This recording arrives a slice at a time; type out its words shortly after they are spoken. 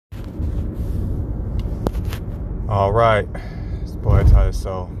All right, it's boy Titus.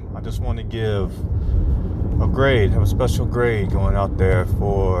 So I just want to give have a special grade going out there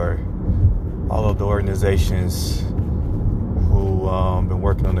for all of the organizations who been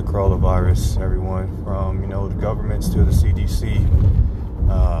working on the coronavirus. Everyone from the governments to the CDC.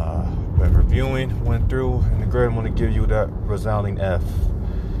 Been reviewing, went through, and the grade I want to give you that resounding F.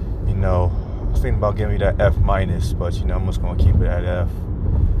 I was thinking about giving you that F minus, but I'm just gonna keep it at F.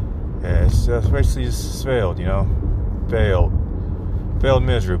 Yeah, it's just basically just failed, failed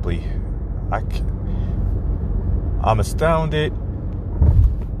miserably. I'm astounded.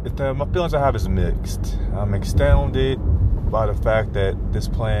 My feelings I have is mixed. I'm astounded by the fact that this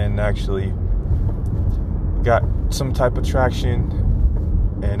plan actually got some type of traction,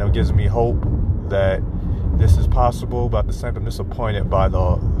 and it gives me hope that this is possible. But at the same time, I'm disappointed by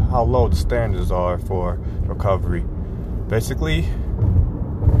how low the standards are for recovery. Basically,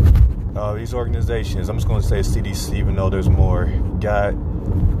 these organizations, I'm just going to say CDC, even though there's more, got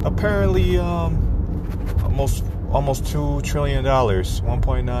apparently almost $2 trillion,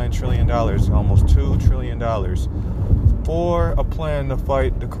 $1.9 trillion, almost $2 trillion for a plan to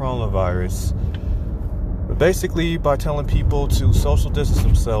fight the coronavirus. But basically, by telling people to social distance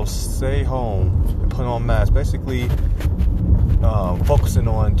themselves, stay home, and put on masks, basically focusing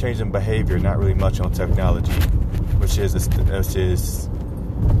on changing behavior, not really much on technology, which is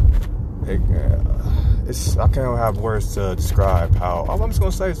I can't have words to describe how. I'm just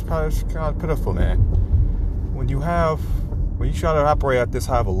gonna say it's kind of pitiful, man. When you try to operate at this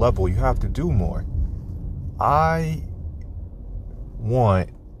high of a level, you have to do more. I want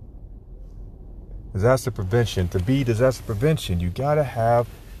disaster prevention. To be disaster prevention, you gotta have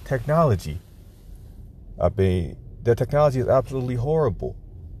technology. The technology is absolutely horrible.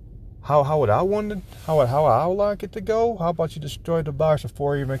 How would I like it to go? How about you destroy the virus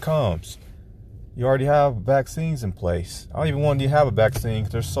before it even comes? You already have vaccines in place. I don't even want you to have a vaccine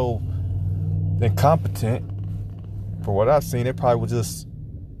because they're so incompetent. For what I've seen, they probably would just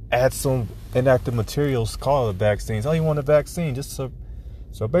add some inactive materials, call it vaccines. I don't even want a vaccine, so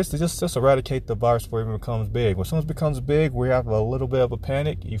basically just eradicate the virus before it even becomes big. When something becomes big, we have a little bit of a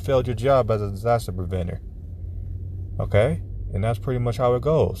panic. You failed your job as a disaster preventer. Okay? And that's pretty much how it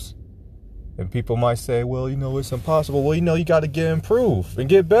goes. And people might say, well, it's impossible. Well, you got to get improved and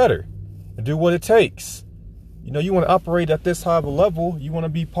get better and do what it takes. You want to operate at this high of a level, you want to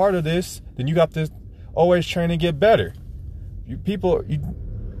be part of this, then you got to always train and get better.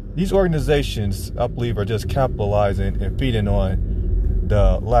 These organizations, I believe, are just capitalizing and feeding on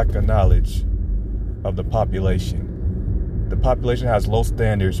the lack of knowledge of the population. The population has low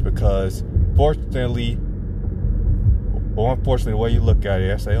standards because, fortunately, or unfortunately, the way you look at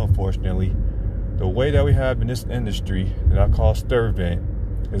it, I say unfortunately, the way that we have in this industry that I call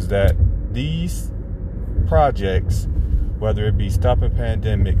Sturvent is that these projects, whether it be stopping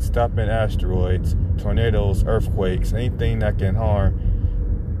pandemics, stopping asteroids, tornadoes, earthquakes, anything that can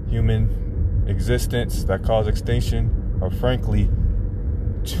harm human existence, that cause extinction, are frankly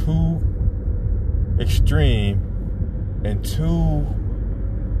too extreme and too,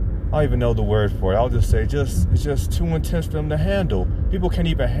 I don't even know the word for it. I'll just say it's just too intense for them to handle. People can't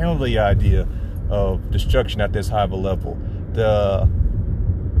even handle the idea of destruction at this high of a level. The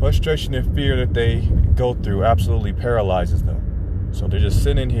frustration and fear that they go through absolutely paralyzes them. So they're just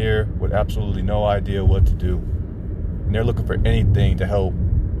sitting here with absolutely no idea what to do. And they're looking for anything to help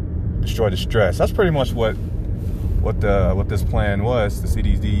destroy the stress. That's pretty much what this plan was. The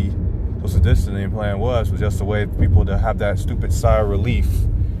CDC social distancing plan was just a way for people to have that stupid sigh of relief.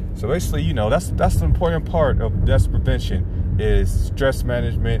 So basically, that's the important part of disaster prevention is stress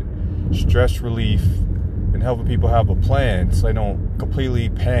management, stress relief, and helping people have a plan so they don't completely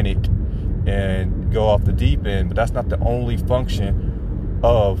panic and go off the deep end. But that's not the only function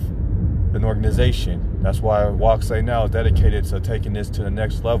of an organization. That's why Walk Say Now is dedicated to taking this to the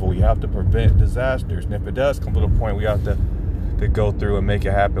next level. You have to prevent disasters. And if it does come to the point we have to go through and make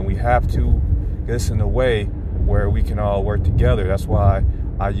it happen, we have to get this in a way where we can all work together. That's why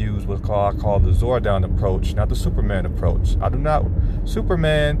I use what I call the Zordon approach, not the Superman approach.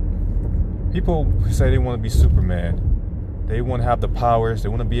 Superman, people say they want to be Superman. They want to have the powers. They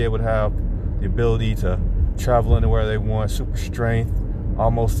want to be able to have the ability to travel anywhere they want, super strength,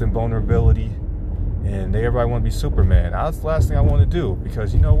 almost invulnerability. And everybody want to be Superman. That's the last thing I want to do,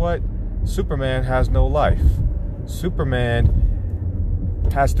 because you know what? Superman has no life. Superman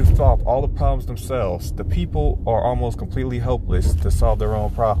has to solve all the problems themselves. The people are almost completely helpless to solve their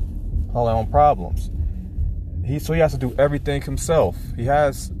own problems. So he has to do everything himself. He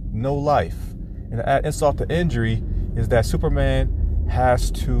has no life. And to add insult to injury is that Superman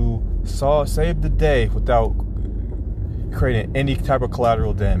has to save the day without creating any type of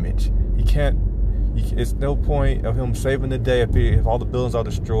collateral damage. He can't. It's no point of him saving the day if all the buildings are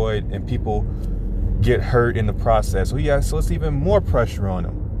destroyed and people get hurt in the process. So it's even more pressure on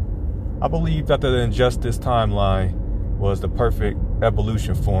him. I believe that the Injustice timeline was the perfect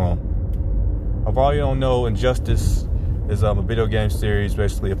evolution for him. If all you don't know, Injustice is a video game series,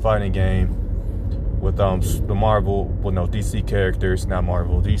 basically a fighting game with the DC characters, not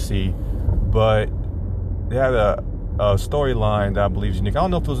Marvel, DC, but they had a storyline that I believe is unique. I don't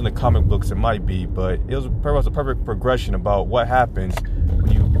know if it was in the comic books, it might be, but it was a perfect progression about what happens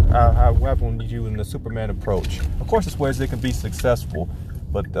when you in the Superman approach. Of course, there's ways they can be successful,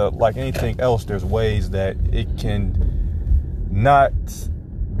 but like anything else, there's ways that it can not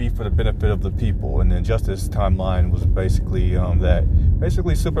be for the benefit of the people. And the Injustice timeline was basically that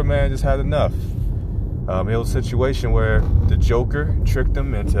Superman just had enough. It was a situation where the Joker tricked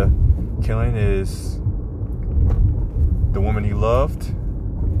him into killing the woman he loved,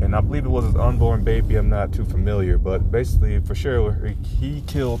 and I believe it was his unborn baby. I'm not too familiar, but basically, for sure, he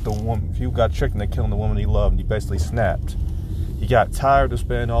killed the woman. He got tricked into killing the woman he loved, and he basically snapped. He got tired of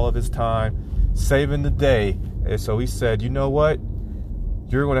spending all of his time saving the day, and so he said, "You know what?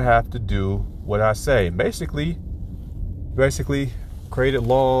 You're going to have to do what I say." Basically, created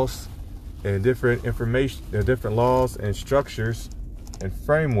laws and different laws and structures and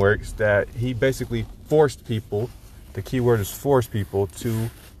frameworks that he basically forced people. The key word is force people to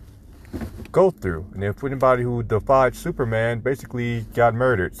go through. And if anybody who defied Superman basically got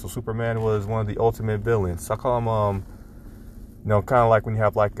murdered. So Superman was one of the ultimate villains. I call him, kind of like when you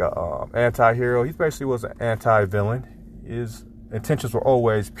have like a anti-hero. He basically was an anti-villain. His intentions were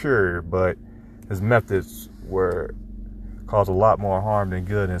always pure, but his methods were caused a lot more harm than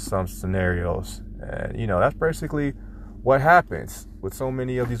good in some scenarios. And, that's basically what happens with so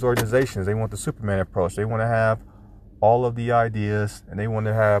many of these organizations. They want the Superman approach. They want to have all of the ideas, and they want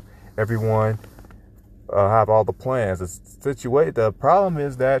to have everyone have all the plans. The problem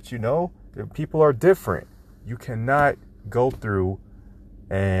is that, people are different. You cannot go through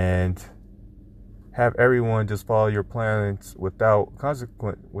and have everyone just follow your plans without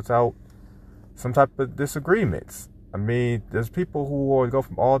some type of disagreements. I mean, there's people who go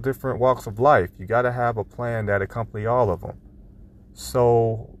from all different walks of life. You got to have a plan that accompany all of them.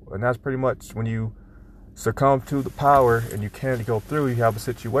 So, and that's pretty much when you succumb to the power and you can't go through, you have a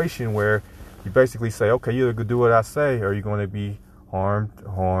situation where you basically say, okay, you either do what I say or you're going to be harmed,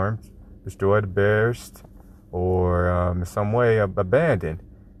 destroyed, embarrassed, or in some way abandoned.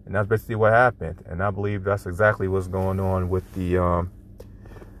 And that's basically what happened. And I believe that's exactly what's going on with the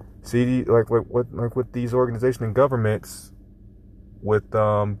with these organizations and governments with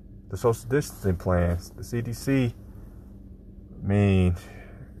the social distancing plans. The CDC,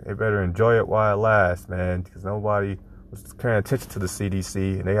 they better enjoy it while it lasts, man, because nobody was paying attention to the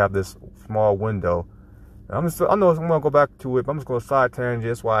CDC, and they have this small window. I know I'm going to go back to it, but I'm just going to side tangent.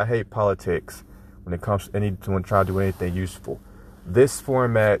 That's why I hate politics when it comes to anyone trying to do anything useful. This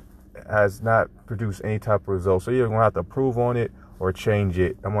format has not produced any type of result, so you're going to have to approve on it or change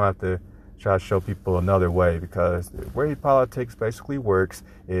it. I'm going to have to try to show people another way, because the way politics basically works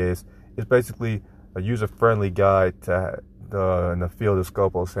is it's basically a user-friendly guide to in the field of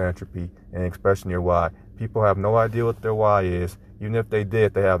scopocentropy and expressing your why. People have no idea what their why is. Even if they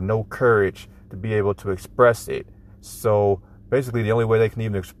did, they have no courage to be able to express it. So basically the only way they can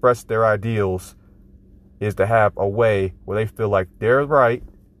even express their ideals is to have a way where they feel like they're right,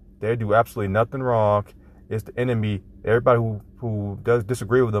 they do absolutely nothing wrong. It's the enemy. Everybody who does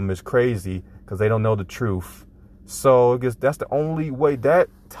disagree with them is crazy because they don't know the truth. So I guess that's the only way. That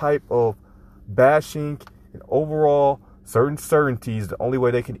type of bashing and overall certain certainties, the only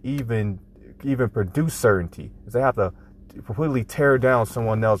way they can even produce certainty is they have to completely tear down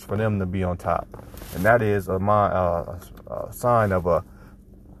someone else for them to be on top. And that is a sign of a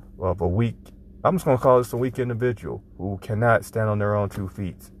weak, I'm just going to call this a weak individual who cannot stand on their own 2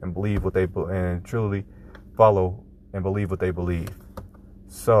 feet and believe what they and truly follow and believe what they believe.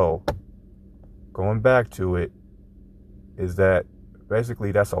 So going back to it is that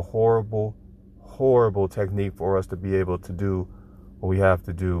basically that's a horrible technique for us to be able to do what we have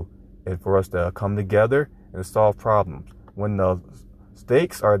to do and for us to come together and solve problems. When the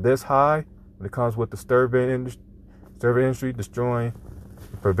stakes are this high, when it comes with the disturbing industry, destroying,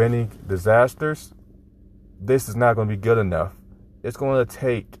 preventing disasters, this is not going to be good enough. It's going to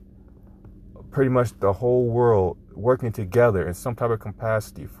take pretty much the whole world working together in some type of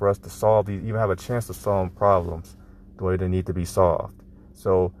capacity for us to solve these, even have a chance to solve problems the way they need to be solved.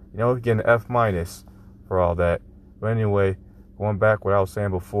 So, getting an F- for all that. But anyway, going back what I was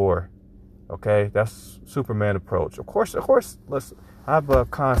saying before, Okay, that's Superman approach. Of course, I have a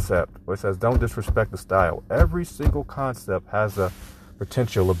concept where it says don't disrespect the style. Every single concept has a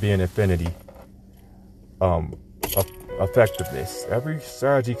potential of being infinity effectiveness. Every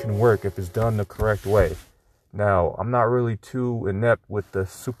strategy can work if it's done the correct way. Now, I'm not really too inept with the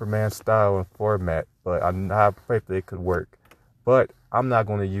Superman style and format, but I have faith that it could work. But I'm not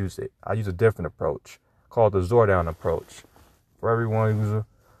going to use it. I use a different approach called the Zordon approach. For everyone who's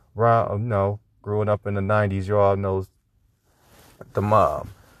around, growing up in the 90s, you all know the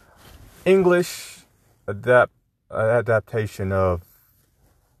English adaptation of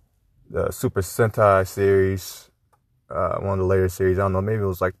the Super Sentai series, one of the later series. I don't know, maybe it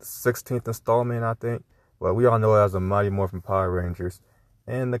was like the 16th installment, I think. But we all know it as the Mighty Morphin Power Rangers.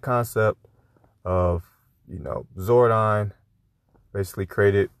 And the concept of, Zordon basically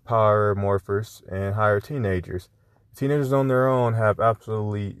created power morphers and hired teenagers. Teenagers on their own have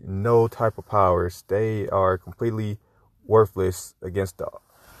absolutely no type of powers. They are completely worthless against the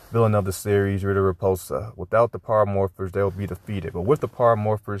villain of the series, Rita Repulsa. Without the power morphers, they'll be defeated. But with the power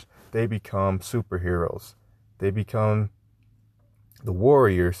morphers, they become superheroes. They become the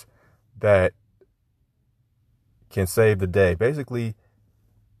warriors that can save the day. Basically,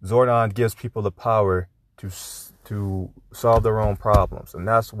 Zordon gives people the power to solve their own problems, and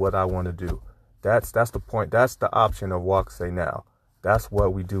that's what I want to do. That's the point. That's the option of Walk Say Now. That's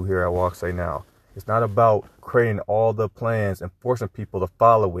what we do here at Walk Say Now. It's not about creating all the plans and forcing people to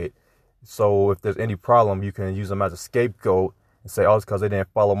follow it. So if there's any problem, you can use them as a scapegoat and say, oh, it's because they didn't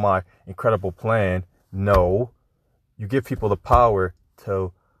follow my incredible plan. No, you give people the power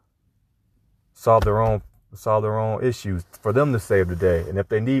to solve their own issues, for them to save the day. And if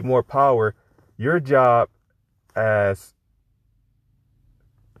they need more power, your job as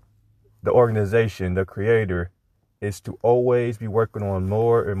the organization, the creator, is to always be working on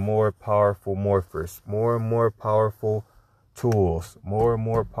more and more powerful morphers, more and more powerful tools, more and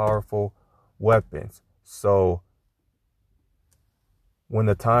more powerful weapons. So when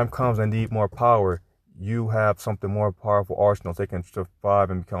the time comes and need more power, you have something more powerful arsenals. They can survive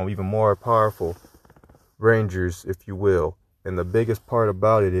and become even more powerful Rangers, if you will. And the biggest part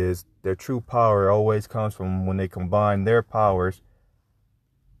about it is their true power always comes from when they combine their powers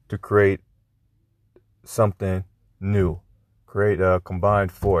to create something new, create a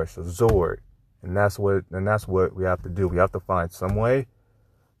combined force, a Zord. And that's what we have to do. We have to find some way,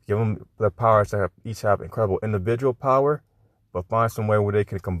 give them the powers to each have incredible individual power, but find some way where they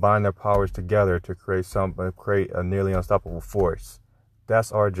can combine their powers together to create a nearly unstoppable force.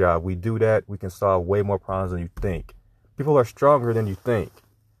 That's our job. We do that, we can solve way more problems than you think. People are stronger than you think.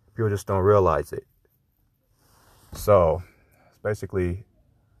 People just don't realize it. So, it's basically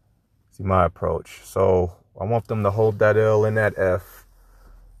my approach. So, I want them to hold that L and that F.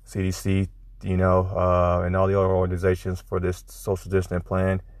 CDC, and all the other organizations for this social distancing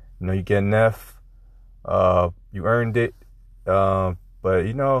plan. You get an F. You earned it. But,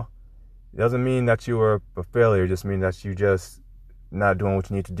 it doesn't mean that you were a failure. It just means that you just not doing what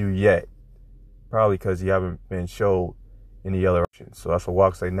you need to do yet. Probably because you haven't been showed any other options. So that's what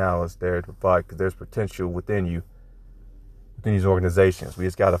Walk Say Now is there to provide, because there's potential within you, within these organizations. We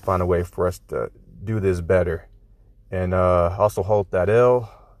just got to find a way for us to do this better. And also hold that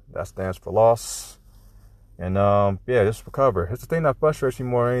L. That stands for loss. And just recover. It's the thing that frustrates me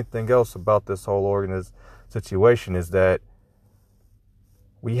more than anything else about this whole situation is that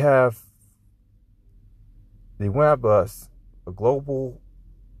we have a global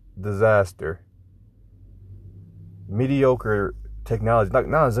disaster, mediocre technology,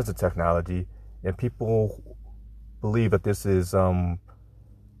 not as a technology, and people believe that this is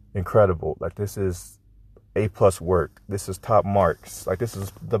incredible, like this is A+ work, this is top marks, like this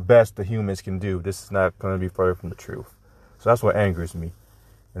is the best the humans can do. This is not going to be further from the truth. So that's what angers me,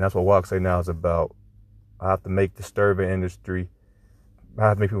 and that's what Walk Say Now is about. I have to make the disturbing industry. I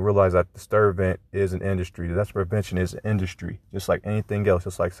have to make people realize that disturbance is an industry. That's prevention is an industry, just like anything else.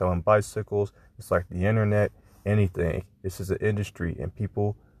 Just like selling bicycles, just like the internet, anything. This is an industry, and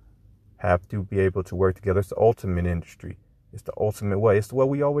people have to be able to work together. It's the ultimate industry. It's the ultimate way. It's what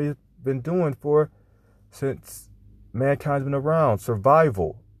we always been doing since mankind's been around.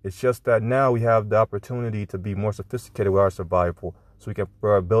 Survival. It's just that now we have the opportunity to be more sophisticated with our survival, so we can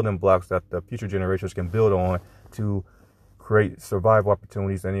put building blocks that the future generations can build on to create survival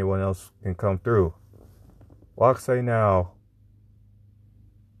opportunities anyone else can come through. Walk Say Now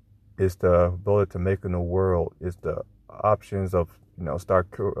is the ability to make in the world, is the options of the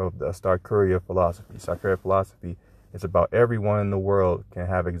Starcuria philosophy. Starcuria philosophy is about everyone in the world can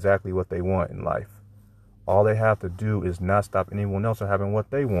have exactly what they want in life. All they have to do is not stop anyone else from having what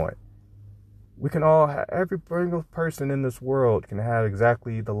they want. We can all have, every single person in this world can have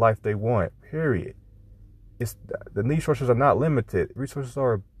exactly the life they want, period. The resources are not limited. Resources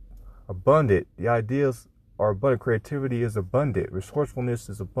are abundant. The ideas are abundant. Creativity is abundant. Resourcefulness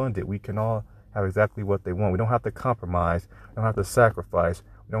is abundant. We can all have exactly what they want. We don't have to compromise. We don't have to sacrifice.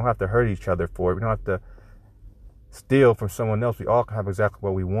 We don't have to hurt each other for it. We don't have to steal from someone else. We all can have exactly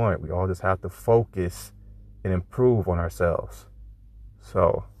what we want. We all just have to focus and improve on ourselves.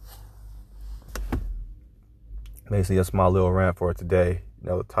 So, basically, that's my little rant for today.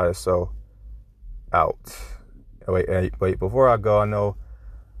 The title so out. Wait, before I go, I know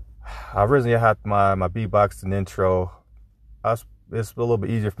I originally had my beatboxing intro. It's a little bit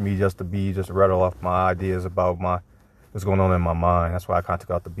easier for me just to rattle off my ideas about what's going on in my mind. That's why I kind of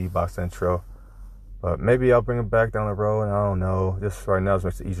took out the beatbox intro. But maybe I'll bring it back down the road. I don't know. Just right now, it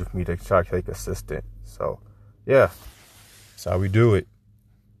makes it easier for me to try to stay consistent. So, yeah, that's how we do it.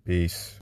 Peace.